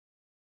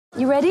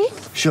You ready?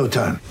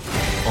 Showtime.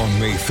 On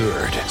May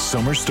 3rd,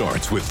 summer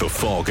starts with The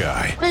Fall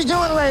Guy. Let's do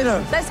it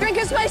later. Let's drink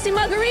a spicy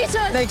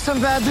margarita. Make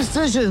some bad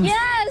decisions.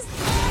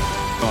 Yes!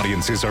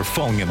 Audiences are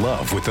falling in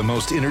love with the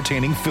most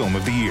entertaining film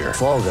of the year.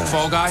 Fall Guy.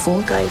 Fall Guy?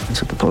 Fall Guy.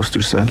 That's what the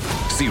poster said.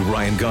 See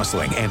Ryan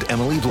Gosling and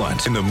Emily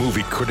Blunt in the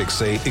movie critics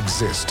say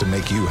exists to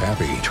make you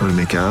happy. Trying to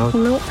make it out?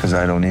 Nope. Because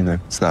I don't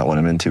either. It's not what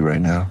I'm into right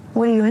now.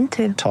 What are you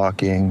into?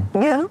 Talking.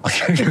 Yeah.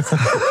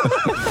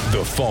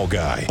 The Fall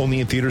Guy.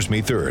 Only in theaters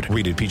May 3rd.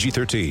 Rated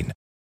PG-13.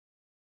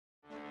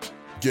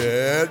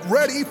 Get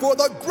ready for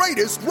the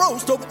greatest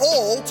roast of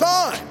all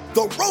time.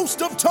 The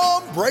Roast of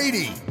Tom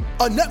Brady.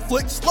 A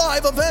Netflix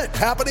live event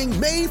happening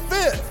May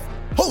 5th.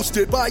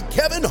 Hosted by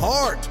Kevin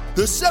Hart.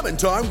 The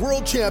 7-time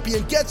world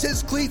champion gets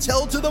his cleats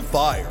held to the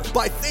fire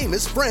by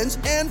famous friends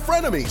and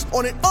frenemies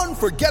on an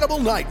unforgettable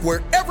night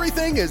where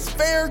everything is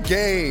fair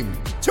game.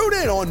 Tune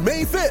in on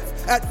May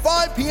 5th at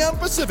 5 p.m.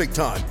 Pacific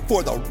time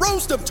for the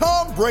Roast of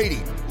Tom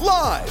Brady.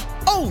 Live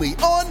only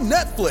on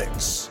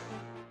Netflix.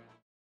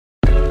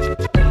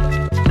 Check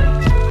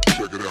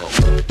it out.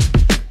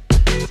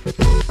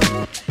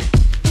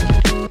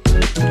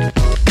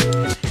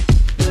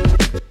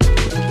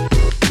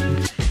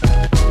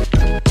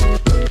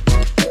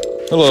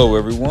 Hello,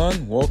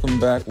 everyone. Welcome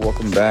back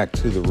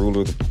to the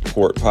Ruler of the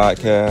Court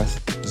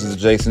podcast. This is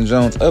Jason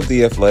Jones of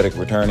The Athletic,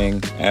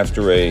 returning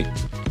after I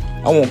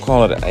won't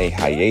call it a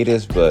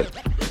hiatus, but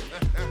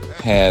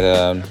had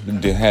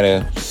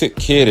a sick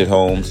kid at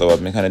home, so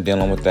I've been kind of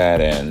dealing with that.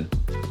 And,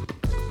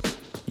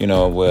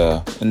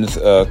 in this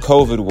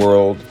COVID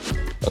world,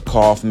 a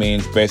cough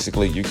means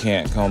basically you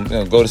can't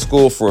go to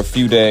school for a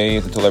few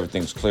days until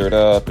everything's cleared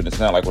up. And it's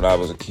not like when I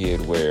was a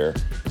kid where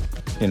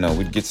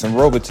we'd get some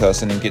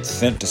Robitussin and get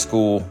sent to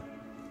school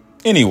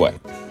anyway.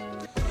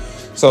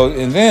 So,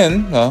 and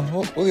then,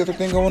 what was the other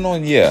thing going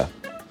on? Yeah,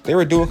 they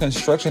were doing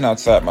construction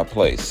outside my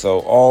place.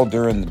 So all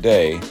during the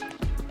day,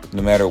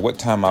 no matter what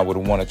time I would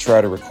want to try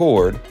to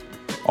record,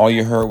 all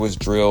you heard was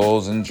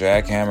drills and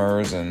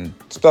jackhammers, and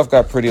stuff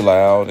got pretty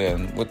loud.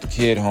 And with the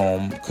kid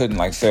home, couldn't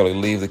necessarily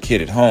leave the kid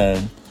at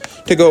home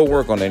to go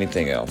work on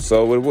anything else.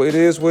 So it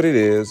is what it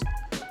is.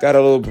 Got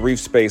a little brief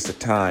space of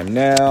time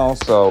now,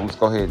 so let's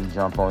go ahead and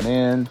jump on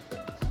in.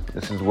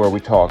 This is where we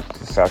talk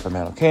the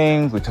Sacramento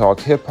Kings, we talk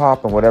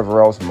hip-hop, and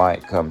whatever else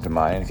might come to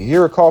mind. And if you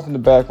hear a cough in the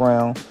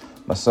background,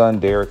 my son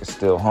Derek is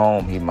still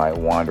home. He might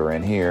wander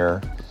in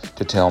here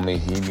to tell me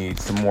he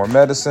needs some more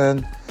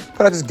medicine,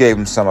 but I just gave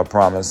him some, I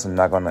promise. I'm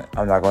not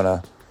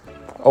gonna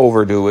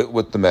overdo it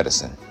with the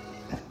medicine.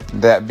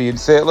 That being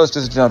said, let's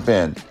just jump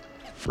in.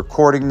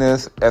 Recording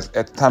this, at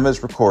the time of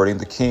this recording,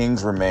 the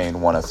Kings remain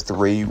one of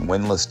 3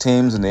 winless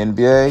teams in the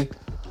NBA,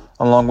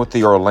 along with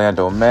the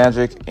Orlando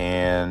Magic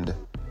and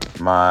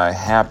my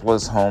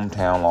hapless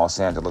hometown Los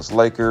Angeles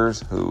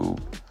Lakers, who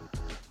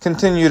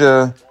continue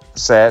to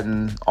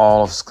sadden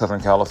all of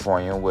Southern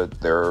California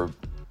with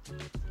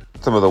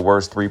some of the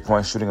worst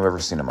three-point shooting I've ever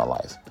seen in my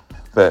life.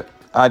 But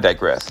I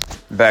digress.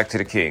 Back to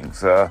the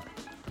Kings.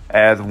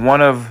 As one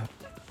of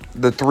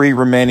the 3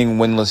 remaining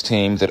winless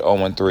teams at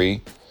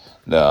 0-3,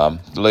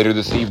 later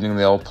this evening,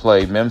 they'll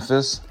play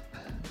Memphis.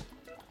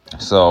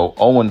 So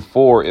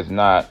 0-4 is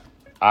not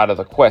out of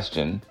the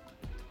question.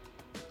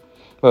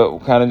 But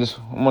kind of just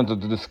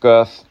wanted to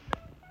discuss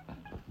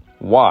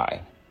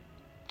why.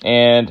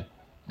 And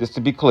just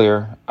to be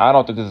clear, I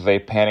don't think this is a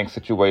panic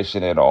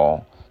situation at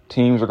all.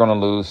 Teams are going to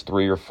lose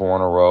 3 or 4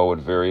 in a row at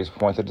various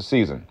points of the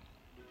season.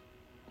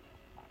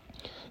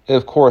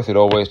 Of course, it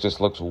always just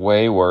looks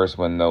way worse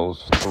when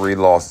those 3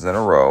 losses in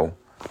a row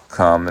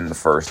come in the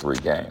first 3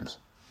 games.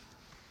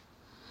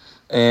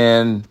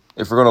 And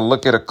if we're going to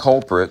look at a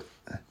culprit,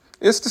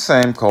 it's the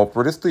same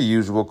culprit. It's the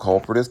usual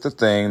culprit. It's the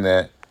thing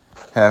that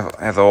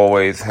has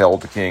always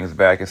held the Kings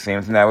back, it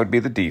seems, and that would be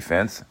the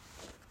defense.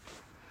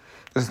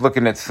 Just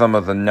looking at some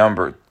of the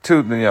number,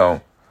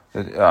 I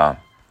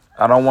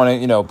don't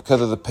want to,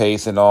 because of the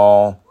pace and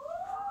all,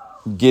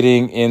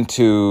 getting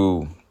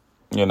into,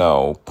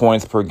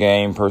 points per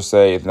game per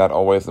se is not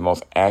always the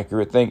most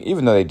accurate thing,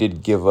 even though they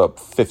did give up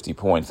 50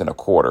 points in a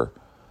quarter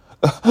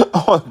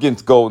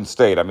against Golden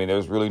State. I mean,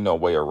 there's really no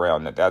way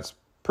around that. That's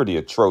pretty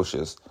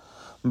atrocious.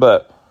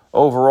 But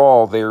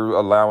overall, they're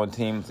allowing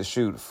teams to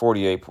shoot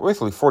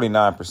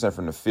 49%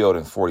 from the field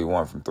and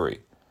 41% from 3.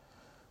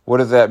 What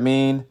does that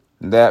mean?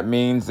 That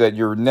means that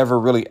you're never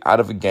really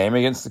out of a game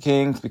against the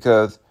Kings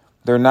because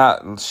they're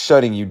not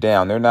shutting you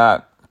down. They're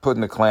not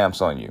putting the clamps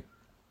on you.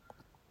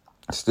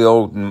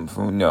 Still,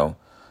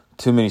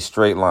 too many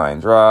straight line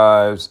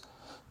drives,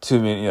 too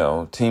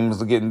many,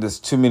 teams are getting this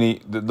too many,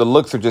 the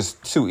looks are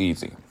just too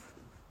easy.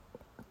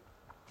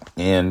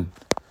 And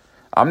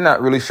I'm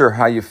not really sure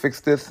how you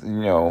fix this.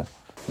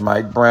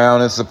 Mike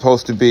Brown is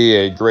supposed to be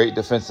a great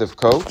defensive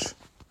coach.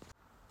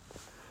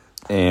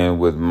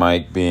 And with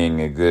Mike being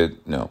a good,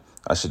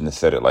 I shouldn't have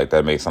said it like that.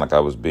 It made it sound like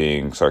I was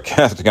being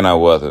sarcastic, and I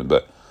wasn't.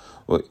 But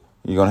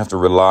you're going to have to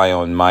rely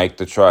on Mike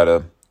to try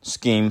to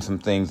scheme some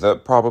things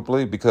up,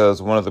 probably,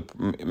 because one of the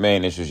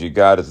main issues you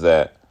got is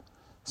that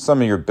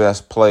some of your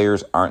best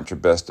players aren't your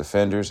best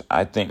defenders.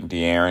 I think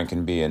De'Aaron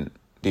can be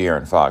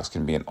De'Aaron Fox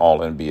can be an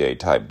all-NBA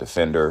type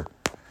defender.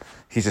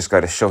 He's just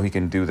got to show he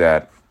can do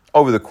that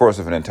over the course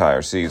of an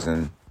entire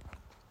season.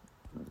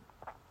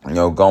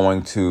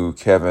 Going to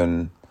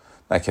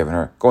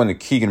going to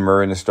Keegan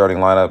Murray in the starting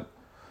lineup,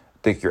 I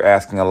think you're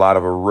asking a lot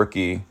of a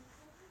rookie,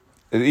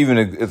 even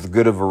as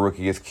good of a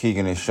rookie as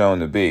Keegan is shown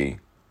to be,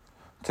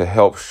 to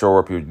help shore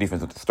up your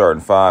defense with the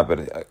starting five.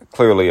 But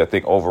clearly, I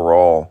think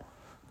overall,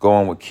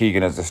 going with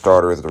Keegan as the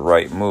starter is the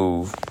right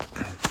move.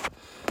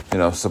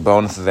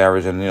 Sabonis is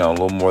averaging, a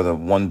little more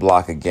than one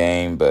block a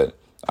game, but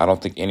I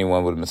don't think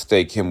anyone would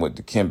mistake him with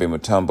Dikembe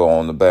Mutombo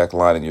on the back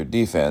line in your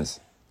defense.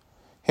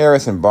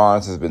 Harrison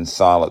Barnes has been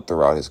solid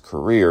throughout his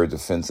career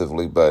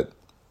defensively, but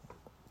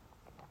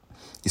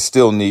you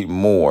still need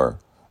more.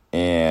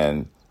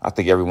 And I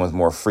think everyone's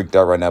more freaked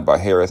out right now by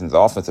Harrison's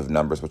offensive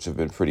numbers, which have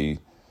been pretty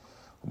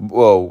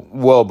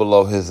well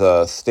below his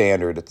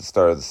standard at the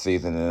start of the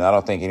season. And I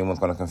don't think anyone's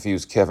going to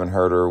confuse Kevin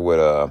Huerter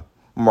with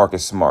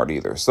Marcus Smart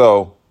either.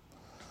 So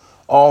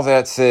all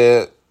that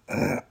said,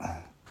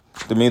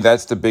 to me,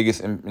 that's the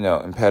biggest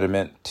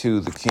impediment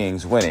to the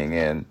Kings winning.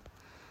 And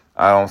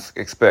I don't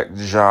expect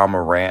Ja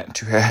Morant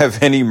to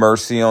have any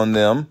mercy on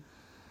them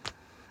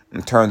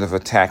in terms of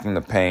attacking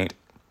the paint.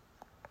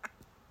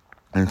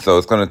 And so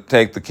it's going to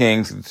take the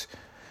Kings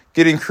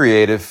getting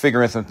creative,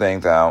 figuring some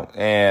things out.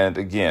 And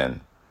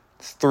again,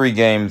 it's 3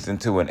 games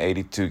into an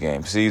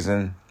 82-game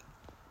season.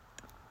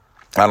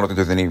 I don't think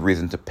there's any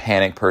reason to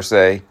panic per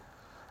se.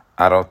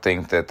 I don't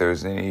think that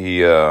there's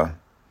anything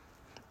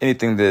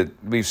that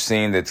we've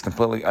seen that's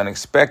completely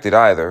unexpected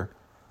either.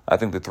 I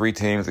think the 3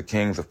 teams the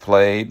Kings have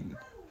played,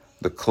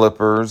 the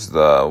Clippers,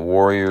 the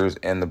Warriors,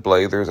 and the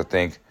Blazers, I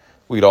think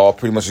we'd all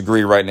pretty much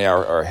agree right now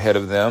are ahead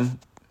of them.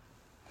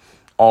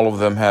 All of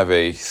them have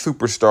a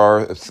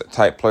superstar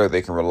type player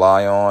they can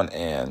rely on,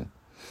 and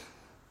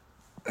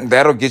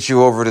that'll get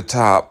you over the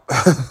top,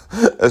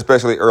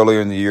 especially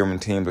earlier in the year when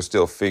teams are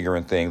still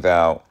figuring things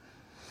out.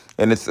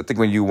 And I think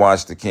when you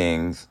watch the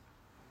Kings,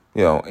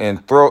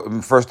 and throw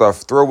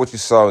what you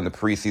saw in the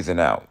preseason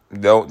out.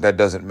 No, that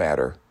doesn't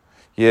matter.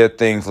 Yeah,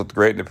 things looked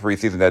great in the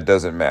preseason. That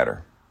doesn't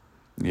matter.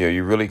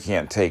 You really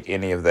can't take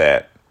any of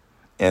that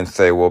and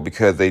say, well,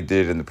 because they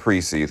did it in the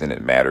preseason,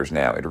 it matters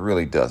now. It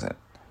really doesn't.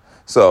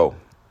 So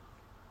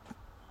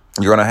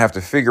you're going to have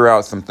to figure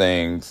out some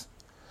things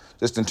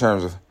just in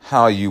terms of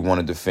how you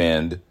want to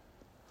defend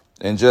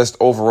and just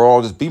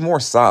overall just be more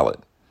solid.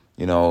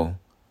 If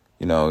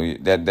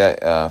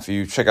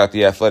you check out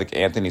The Athletic,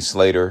 Anthony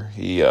Slater,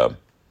 he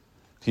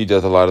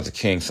does a lot of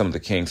some of the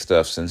King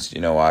stuff since,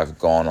 I've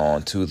gone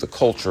on to the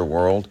culture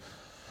world.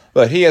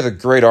 But he has a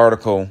great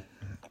article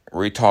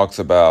where he talks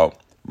about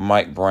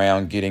Mike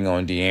Brown getting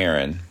on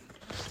De'Aaron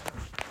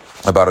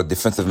about a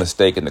defensive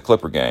mistake in the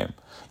Clipper game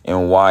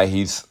and why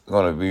he's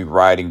going to be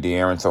riding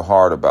De'Aaron so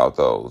hard about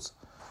those.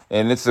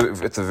 And it's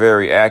a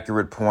very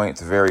accurate point.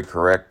 It's a very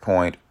correct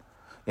point,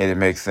 and it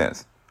makes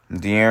sense.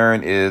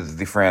 De'Aaron is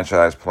the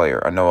franchise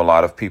player. I know a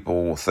lot of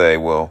people will say,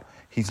 well,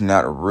 he's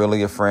not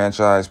really a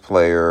franchise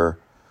player,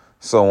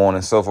 so on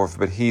and so forth,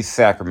 but he's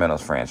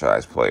Sacramento's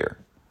franchise player.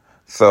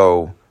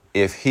 So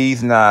if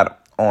he's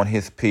not on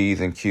his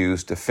P's and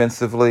Q's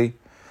defensively,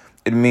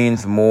 it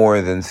means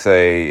more than,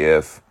 say,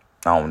 if,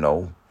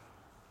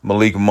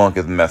 Malik Monk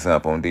is messing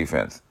up on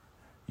defense.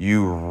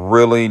 You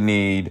really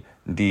need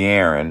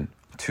De'Aaron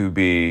to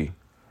be,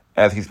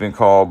 as he's been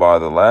called by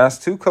the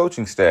last 2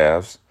 coaching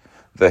staffs,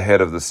 the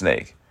head of the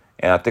snake.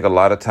 And I think a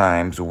lot of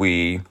times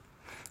we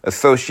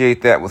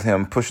associate that with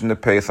him pushing the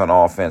pace on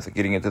offense,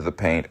 getting into the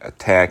paint,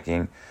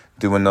 attacking,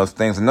 doing those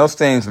things. And those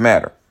things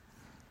matter.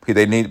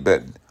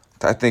 But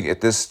I think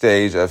at this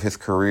stage of his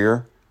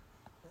career,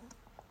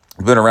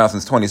 he's been around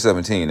since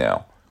 2017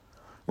 now,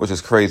 which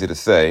is crazy to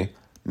say.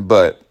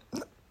 But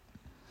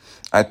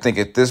I think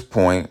at this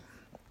point,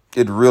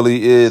 it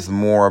really is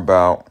more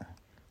about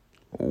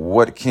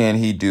what can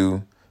he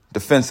do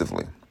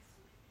defensively.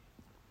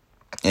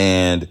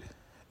 And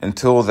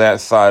until that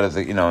side of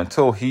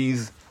until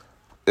he's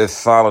as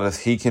solid as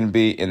he can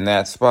be in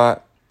that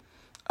spot,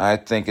 I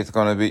think you're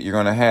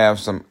going to have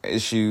some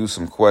issues,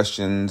 some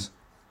questions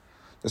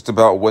just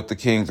about what the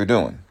Kings are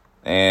doing.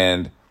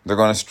 And they're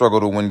going to struggle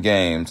to win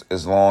games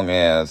as long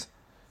as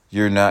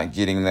you're not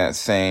getting that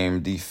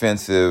same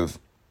defensive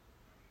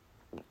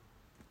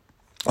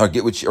or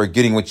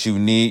getting what you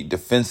need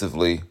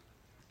defensively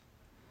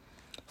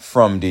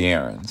from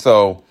De'Aaron.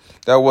 So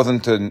that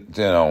wasn't to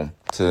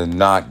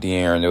knock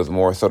De'Aaron. It was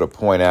more so to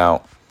point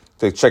out,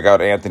 to check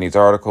out Anthony's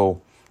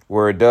article,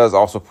 where it does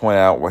also point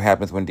out what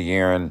happens when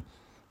De'Aaron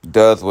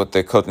does what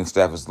the coaching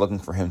staff is looking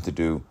for him to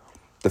do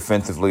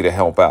defensively to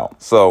help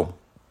out. So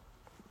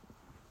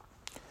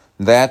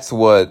that's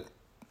going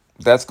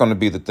to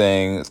be the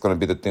thing. It's going to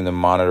be the thing to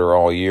monitor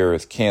all year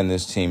is, can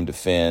this team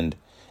defend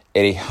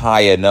at a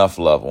high enough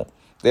level?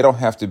 They don't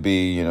have to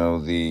be,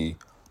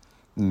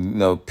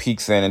 the peak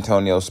San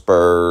Antonio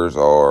Spurs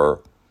or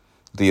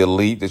the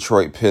elite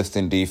Detroit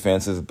Piston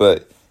defenses,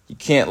 but you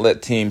can't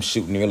let teams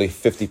shoot nearly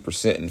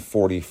 50% and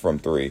 40 from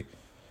 3.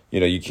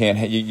 You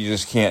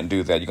just can't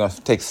do that. You're going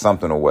to take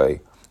something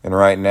away. And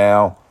right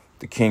now,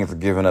 the Kings are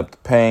giving up the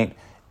paint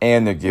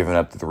and they're giving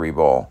up the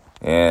 3-ball.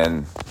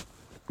 And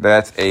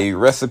that's a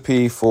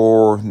recipe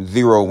for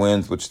 0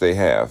 wins, which they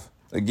have.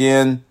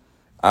 Again,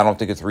 I don't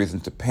think it's reason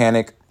to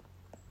panic,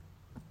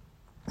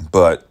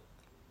 but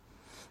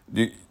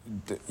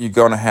you're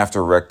going to have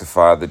to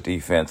rectify the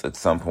defense at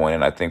some point,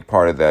 and I think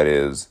part of that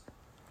is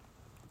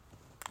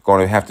going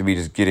to have to be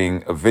just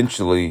getting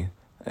eventually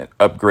an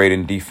upgrade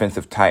in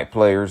defensive type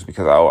players,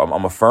 because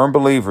I'm a firm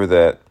believer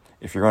that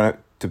if you're going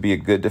to be a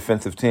good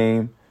defensive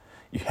team,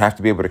 you have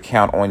to be able to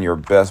count on your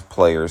best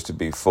players to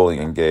be fully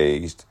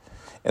engaged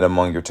and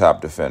among your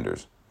top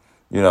defenders.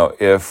 You know,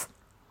 if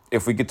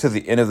we get to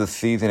the end of the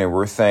season and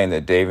we're saying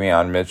that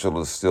Davion Mitchell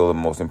is still the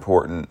most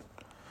important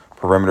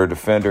perimeter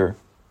defender,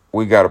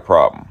 we got a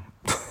problem.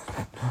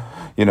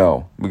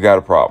 We got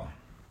a problem.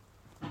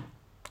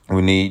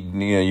 We need,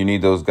 you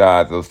need those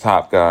guys, those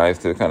top guys,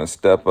 to kind of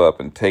step up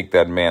and take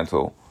that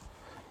mantle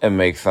and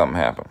make something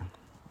happen.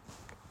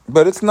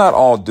 But it's not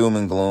all doom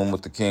and gloom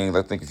with the Kings.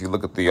 I think if you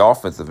look at the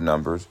offensive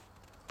numbers,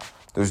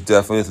 there's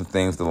definitely some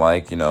things to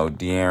like.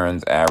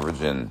 De'Aaron's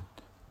averaging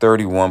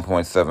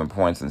 31.7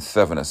 points and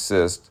 7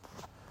 assists.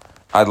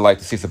 I'd like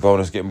to see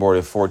Sabonis get more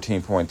than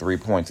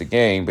 14.3 points a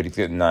game, but he's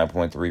getting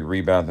 9.3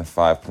 rebounds and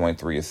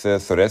 5.3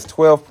 assists. So that's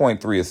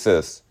 12.3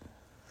 assists.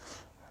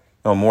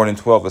 More than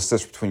 12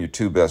 assists between your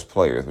two best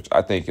players, which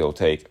I think he'll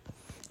take.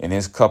 In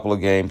his couple of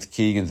games,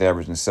 Keegan's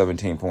averaging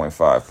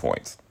 17.5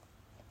 points.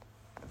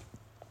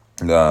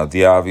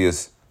 The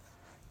obvious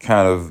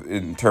kind of,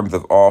 in terms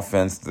of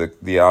offense,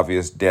 the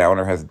obvious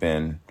downer has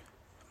been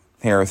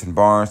Harrison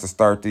Barnes to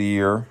start the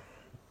year.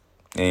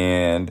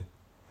 And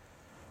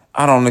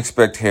I don't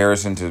expect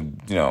Harrison to,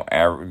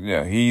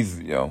 he's,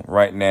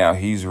 right now,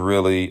 he's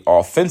really,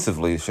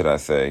 offensively, should I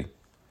say,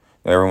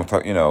 everyone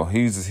talk,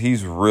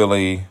 he's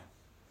really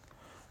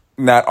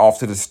not off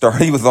to the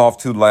start he was off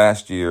to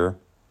last year.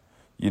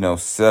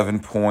 7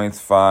 points,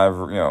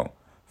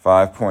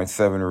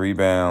 5.7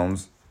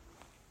 rebounds.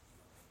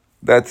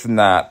 That's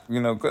not,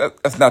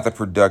 that's not the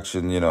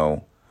production,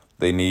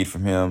 they need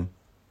from him.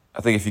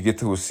 I think if you get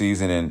to a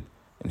season and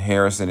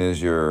Harrison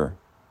is your,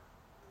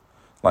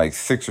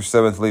 6th or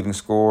 7th leading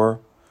scorer,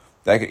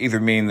 that could either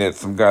mean that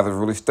some guys have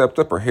really stepped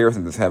up or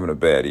Harrison is having a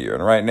bad year.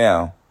 And right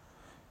now,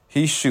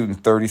 he's shooting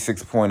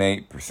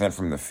 36.8%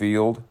 from the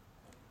field.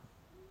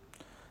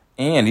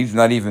 And he's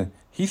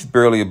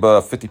barely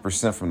above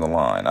 50% from the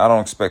line. I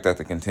don't expect that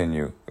to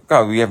continue.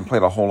 God, we haven't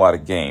played a whole lot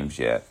of games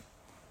yet.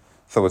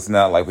 So it's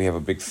not like we have a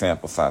big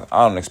sample size.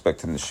 I don't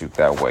expect him to shoot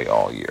that way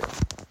all year.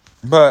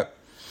 But,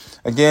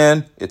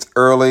 again, it's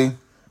early.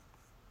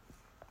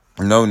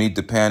 No need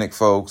to panic,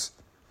 folks.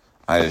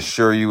 I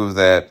assure you of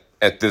that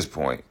at this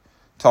point.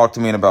 Talk to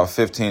me in about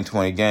 15,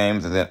 20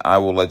 games, and then I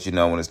will let you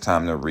know when it's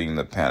time to ring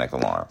the panic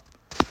alarm.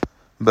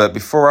 But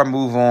before I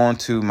move on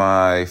to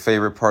my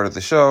favorite part of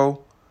the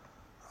show,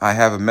 I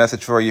have a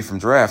message for you from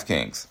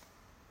DraftKings.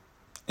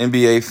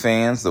 NBA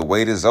fans, the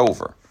wait is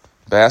over.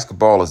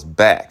 Basketball is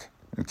back,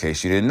 in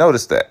case you didn't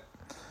notice that.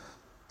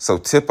 So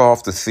tip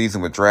off the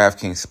season with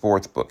DraftKings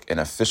Sportsbook, an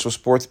official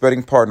sports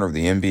betting partner of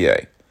the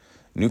NBA.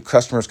 New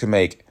customers can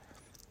make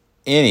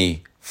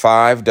any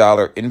 $5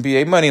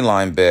 NBA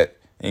moneyline bet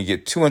and you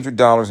get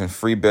 $200 in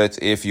free bets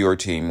if your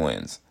team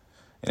wins.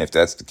 And if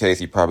that's the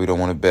case, you probably don't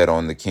want to bet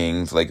on the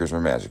Kings, Lakers,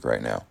 or Magic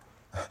right now.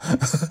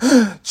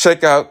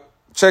 Check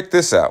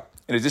this out.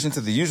 In addition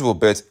to the usual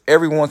bets,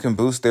 everyone can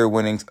boost their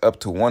winnings up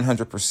to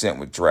 100%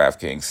 with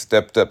DraftKings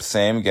stepped-up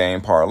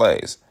same-game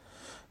parlays.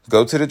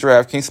 Go to the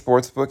DraftKings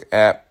Sportsbook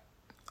app,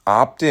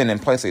 opt in,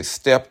 and place a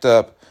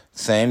stepped-up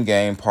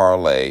same-game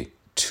parlay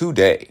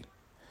today.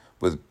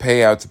 With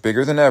payouts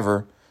bigger than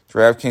ever,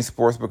 DraftKings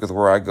Sportsbook is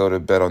where I go to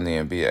bet on the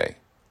NBA.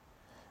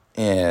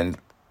 And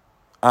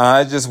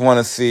I just want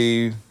to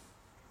see,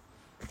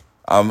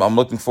 I'm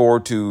looking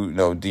forward to,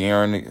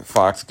 De'Aaron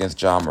Fox against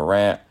John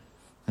Morant,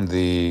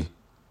 the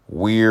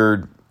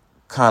weird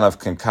kind of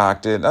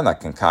concocted, remember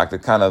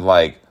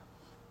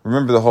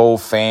the whole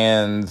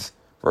fans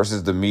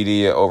versus the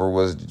media over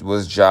was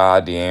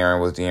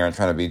De'Aaron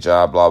trying to be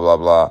Ja, blah, blah,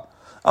 blah.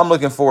 I'm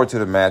looking forward to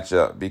the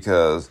matchup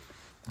because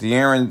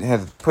De'Aaron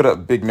has put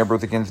up big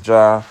numbers against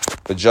Ja,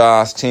 but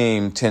Ja's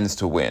team tends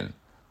to win.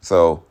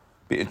 So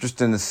be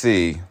interesting to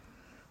see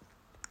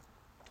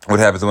what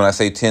happens when I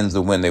say tends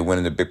to win. They win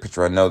in the big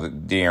picture. I know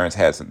that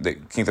the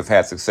Kings have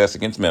had success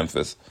against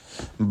Memphis,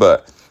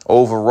 but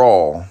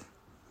overall,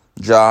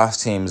 Ja's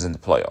team is in the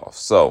playoffs.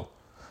 So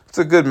it's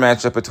a good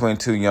matchup between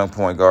two young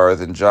point guards,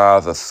 and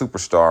Ja's a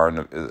superstar,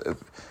 and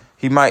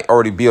he might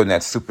already be on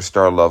that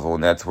superstar level,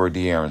 and that's where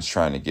De'Aaron's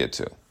trying to get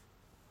to.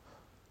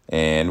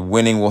 And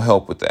winning will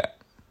help with that.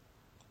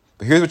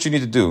 But here's what you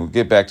need to do.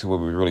 Get back to what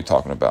we were really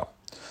talking about.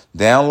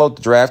 Download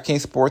the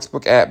DraftKings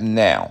Sportsbook app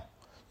now.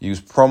 Use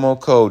promo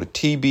code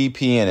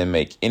TBPN and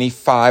make any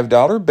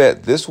 $5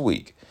 bet this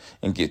week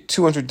and get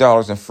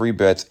 $200 in free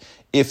bets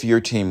if your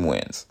team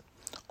wins.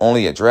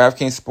 Only at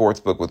DraftKings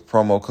Sportsbook with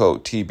promo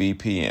code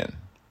TBPN.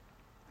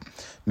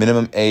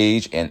 Minimum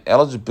age and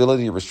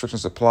eligibility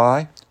restrictions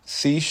apply.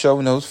 See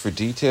show notes for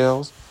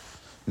details.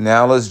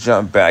 Now let's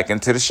jump back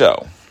into the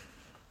show.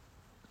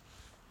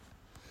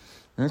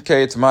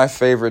 Okay, it's my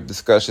favorite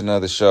discussion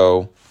of the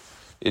show.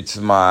 It's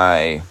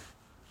my,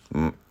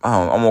 I'm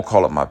going to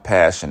call it my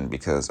passion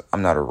because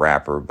I'm not a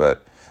rapper,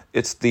 but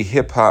it's the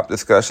hip-hop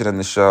discussion in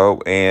the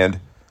show, and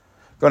I'm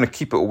going to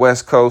keep it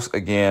West Coast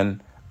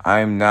again.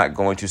 I'm not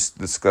going to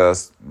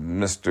discuss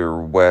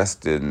Mr.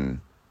 West and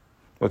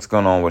what's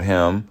going on with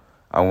him.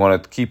 I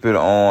want to keep it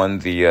on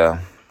the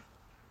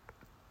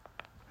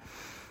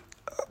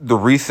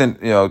recent,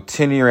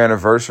 10-year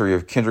anniversary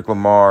of Kendrick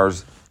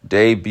Lamar's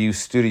debut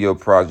studio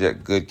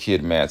project, Good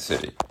Kid, Mad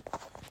City.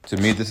 To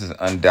me, this is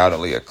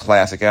undoubtedly a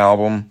classic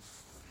album.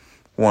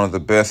 One of the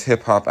best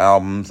hip-hop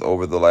albums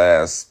over the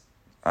last,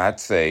 I'd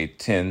say,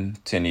 10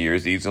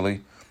 years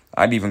easily.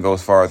 I'd even go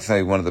as far as to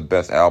say one of the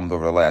best albums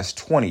over the last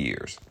 20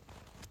 years.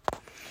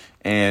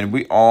 And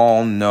we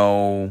all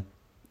know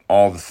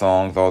all the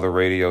songs, all the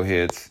radio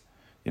hits,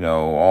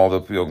 all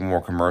the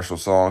more commercial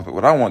songs. But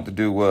what I wanted to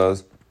do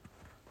was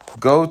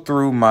go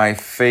through my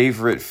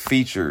favorite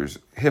features,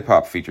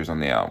 hip-hop features on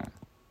the album.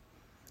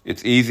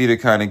 It's easy to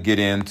kind of get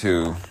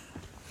into,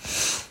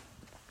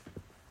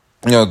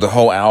 the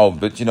whole album,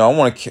 but, I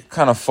want to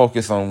kind of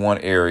focus on one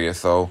area,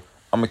 so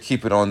I'm going to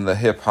keep it on the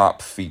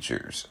hip-hop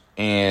features.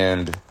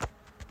 And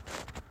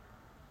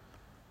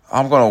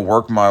I'm going to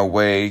work my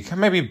way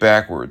maybe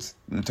backwards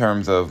in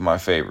terms of my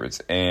favorites.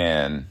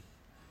 And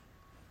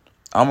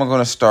I'm going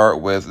to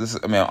start with this.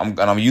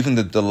 I'm using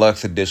the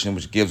deluxe edition,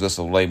 which gives us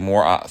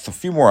a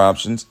few more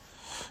options.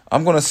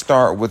 I'm going to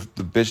start with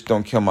the "Bitch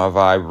Don't Kill My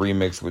Vibe"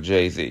 remix with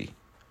Jay-Z,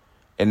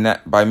 and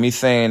that by me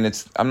saying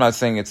I'm not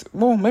saying it's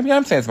maybe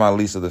I'm saying it's my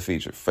least of the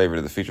favorite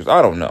of the features.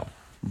 I don't know,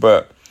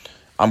 but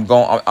I'm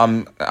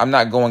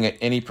not going in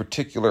any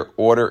particular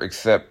order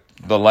except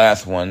the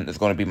last one is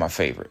going to be my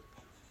favorite.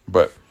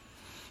 But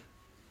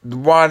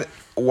why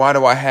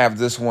do I have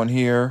this one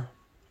here?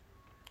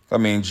 I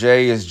mean,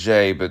 Jay is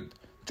Jay, but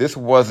this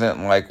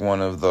wasn't like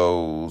one of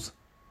those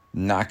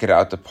knock it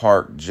out the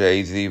park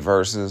Jay-Z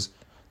verses.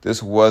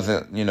 This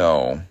wasn't,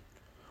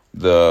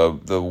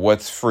 the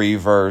What's Free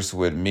verse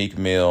with Meek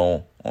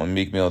Mill on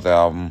Meek Mill's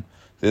album.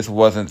 This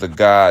wasn't the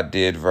God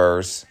Did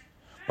verse.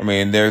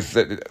 There's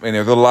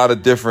a lot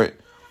of different,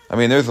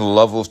 there's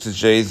levels to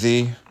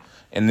Jay-Z,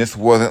 and this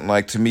wasn't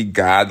like, to me,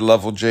 God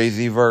level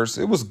Jay-Z verse.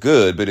 It was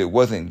good, but it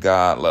wasn't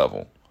God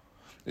level.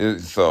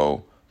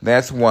 So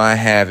that's why I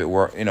have it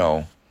where,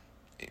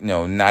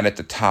 not at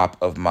the top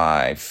of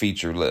my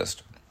feature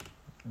list.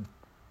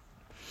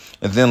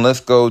 And then let's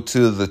go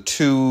to the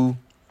two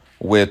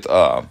with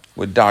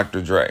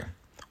Dr. Dre.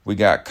 We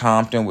got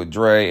Compton with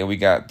Dre, and we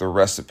got The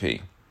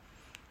Recipe.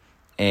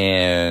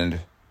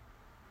 And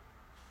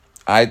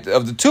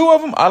of the two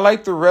of them, I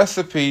like The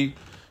Recipe,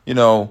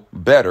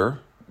 better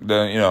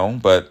than,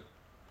 but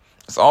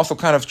it's also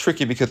kind of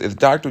tricky because is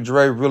Dr.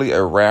 Dre really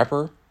a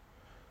rapper?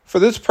 For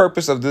this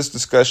purpose of this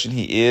discussion,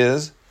 he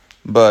is,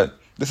 but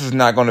this is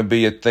not going to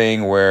be a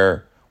thing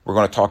where we're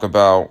going to talk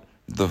about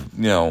the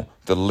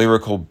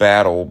lyrical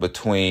battle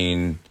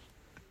between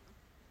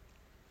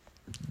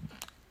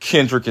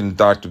Kendrick and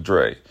Dr.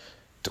 Dre.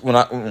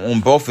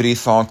 On both of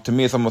these songs, to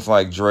me, it's almost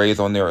like Dre's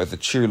on there as a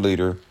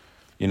cheerleader,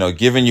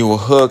 giving you a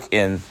hook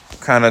and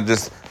kind of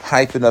just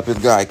hyping up his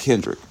guy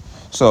Kendrick.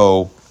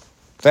 So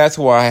that's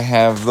why I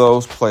have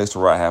those placed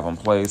where I have them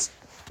placed.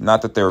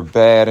 Not that they're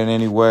bad in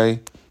any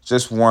way,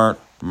 just weren't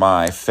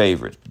my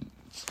favorite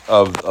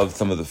of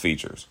some of the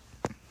features.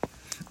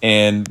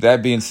 And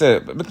that being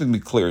said, let me be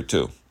clear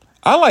too.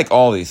 I like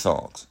all these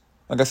songs.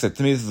 Like I said,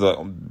 to me, this is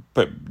a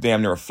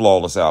damn near a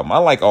flawless album. I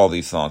like all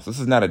these songs. This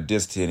is not a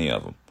diss to any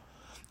of them.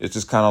 It's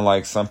just kind of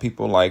like some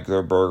people like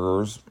their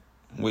burgers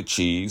with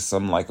cheese.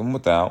 Some like them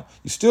without.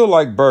 You still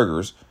like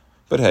burgers,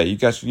 but hey, you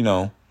got,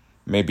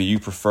 maybe you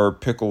prefer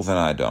pickles and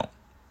I don't.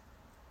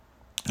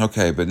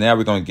 Okay, but now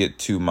we're going to get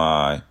to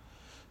my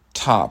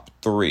top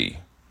three.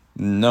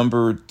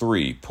 Number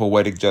 3,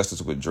 Poetic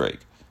Justice with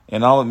Drake.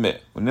 And I'll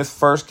admit, when this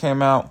first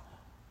came out,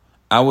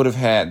 I would have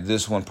had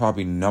this one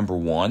probably number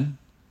 1.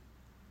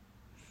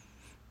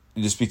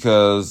 Just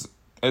because,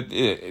 at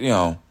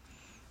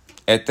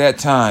that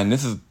time,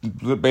 this is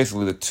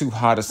basically the two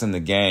hottest in the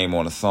game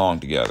on a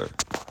song together.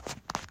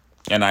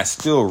 And I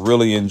still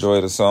really enjoy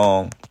the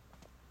song.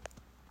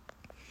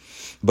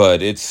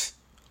 But it's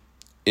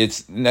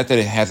not that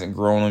it hasn't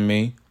grown on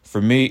me.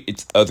 For me,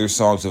 it's other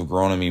songs have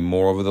grown on me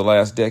more over the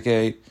last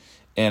decade.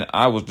 And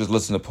I was just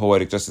listening to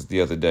Poetic Justice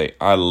the other day.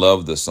 I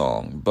love the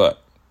song.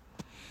 But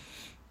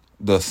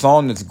the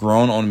song that's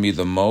grown on me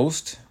the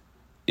most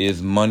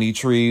is Money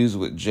Trees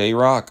with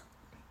J-Rock.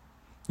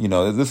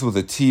 This was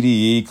a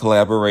TDE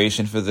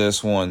collaboration for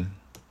this one.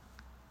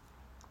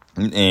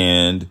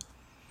 And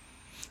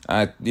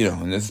at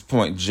this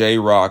point,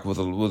 J-Rock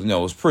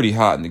was pretty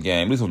hot in the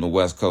game. At least on the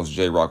West Coast,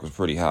 J-Rock was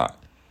pretty hot.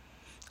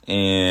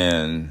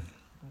 And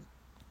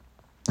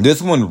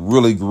this one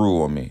really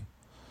grew on me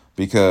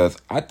because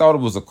I thought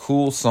it was a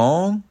cool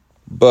song,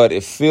 but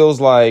it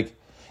feels like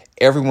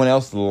everyone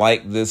else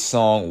liked this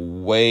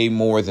song way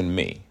more than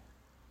me.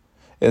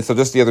 And so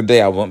just the other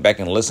day, I went back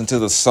and listened to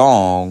the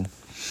song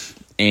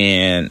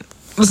and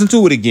listened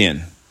to it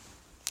again.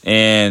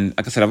 And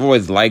like I said, I've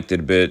always liked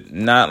it, but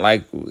not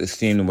like it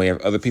seemed the way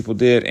other people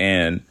did.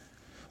 And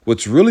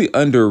what's really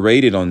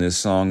underrated on this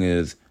song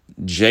is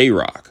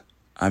J-Rock.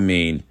 I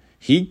mean,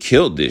 he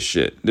killed this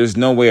shit. There's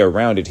no way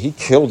around it. He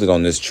killed it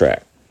on this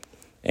track.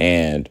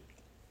 And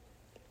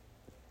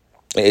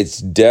it's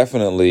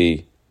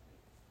definitely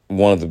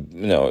one of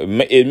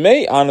the, it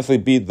may honestly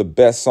be the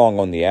best song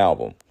on the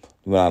album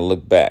when I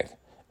look back.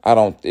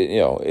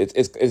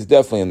 It's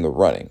definitely in the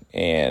running.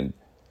 And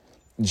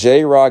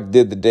J-Rock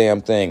did the damn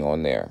thing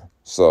on there.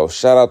 So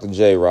shout out to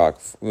J-Rock,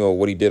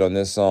 what he did on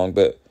this song.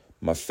 But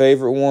my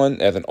favorite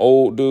one as an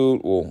old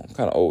dude, well, I'm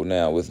kind of old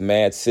now, was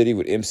Mad City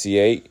with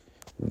MC8.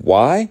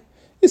 Why?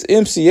 It's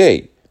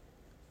MC8.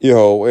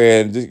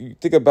 And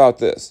think about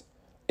this.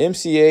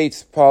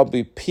 MC8's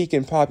probably peak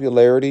in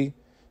popularity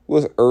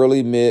was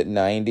early,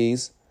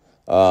 mid-90s.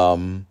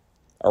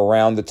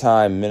 Around the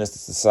time Menace to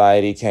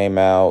Society came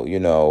out,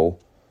 and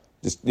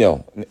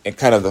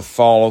kind of the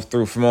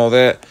follow-through from all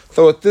that.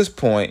 So at this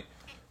point,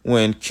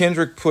 when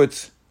Kendrick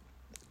puts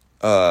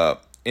 8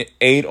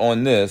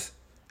 on this,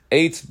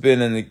 8's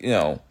been in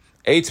the,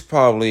 8's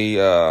probably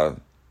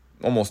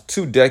almost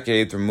 2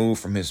 decades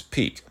removed from his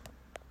peak.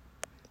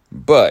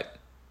 But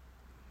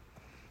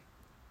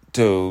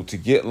to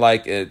get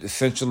like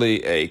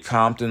essentially a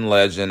Compton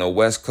legend, a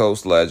West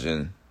Coast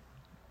legend,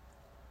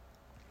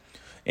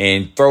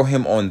 and throw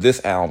him on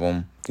this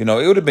album, it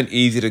would have been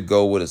easy to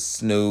go with a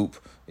Snoop.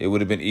 It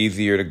would have been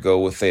easier to go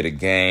with, say, The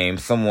Game,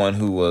 someone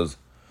who was,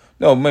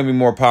 maybe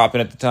more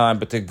popping at the time,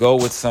 but to go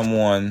with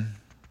someone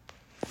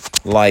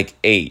like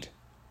 8,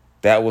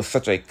 that was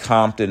such a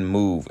Compton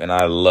move, and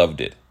I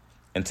loved it.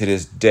 And to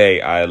this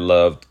day, I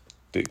loved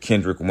that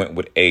Kendrick went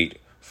with 8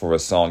 for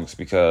his songs,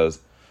 because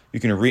you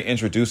can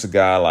reintroduce a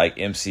guy like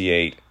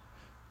MC8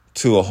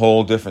 to a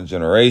whole different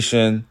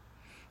generation.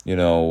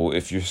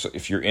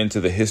 If you're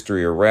into the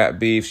history of rap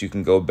beefs, you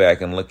can go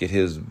back and look at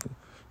him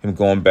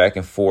going back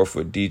and forth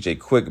with DJ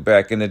Quick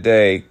back in the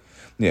day.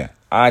 Yeah,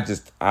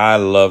 I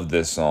love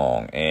this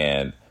song.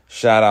 And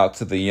shout out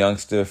to the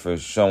youngster for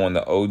showing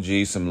the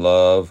OG some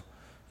love.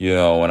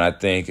 And I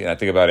think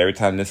about every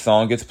time this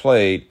song gets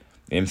played,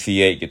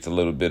 MC8 gets a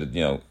little bit of,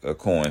 a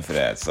coin for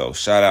that. So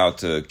shout out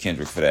to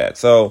Kendrick for that.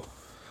 So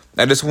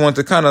I just wanted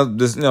to kind of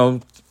just,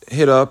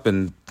 hit up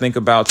and think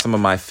about some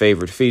of my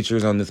favorite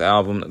features on this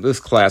album, this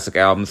classic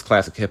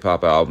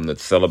hip-hop album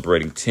that's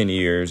celebrating 10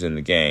 years in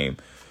the game.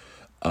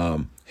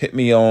 Hit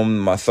me on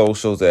my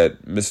socials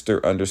at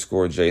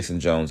Mr._Jason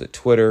Jones at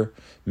Twitter,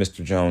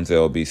 Mr. Jones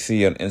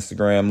LBC on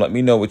Instagram. Let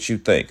me know what you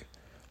think.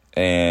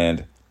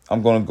 And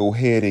I'm going to go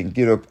ahead and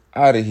get up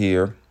out of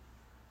here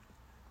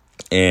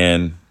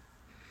and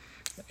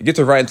get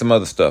to writing some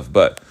other stuff.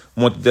 But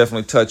I want to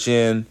definitely touch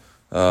in.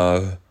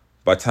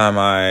 By the time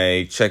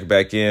I check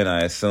back in,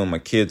 I assume my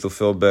kids will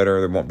feel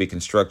better. There won't be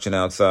construction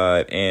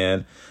outside.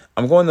 And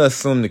I'm going to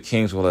assume the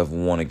Kings will have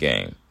won a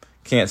game.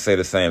 Can't say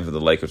the same for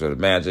the Lakers or the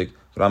Magic,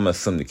 but I'm going to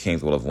assume the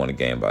Kings will have won a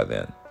game by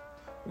then,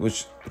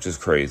 which is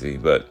crazy.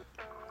 But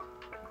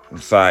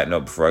side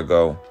note before I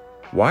go,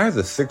 why are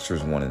the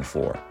Sixers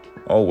 1-4?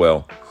 Oh,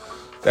 well,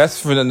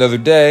 that's for another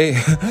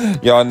day.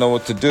 Y'all know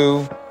what to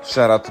do.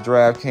 Shout out to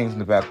DraftKings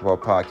and the Basketball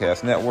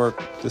Podcast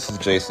Network. This is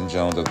Jason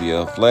Jones of The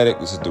Athletic.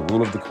 This is the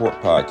Rule of the Court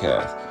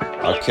Podcast.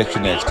 I'll catch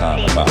you next time.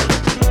 I'm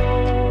out.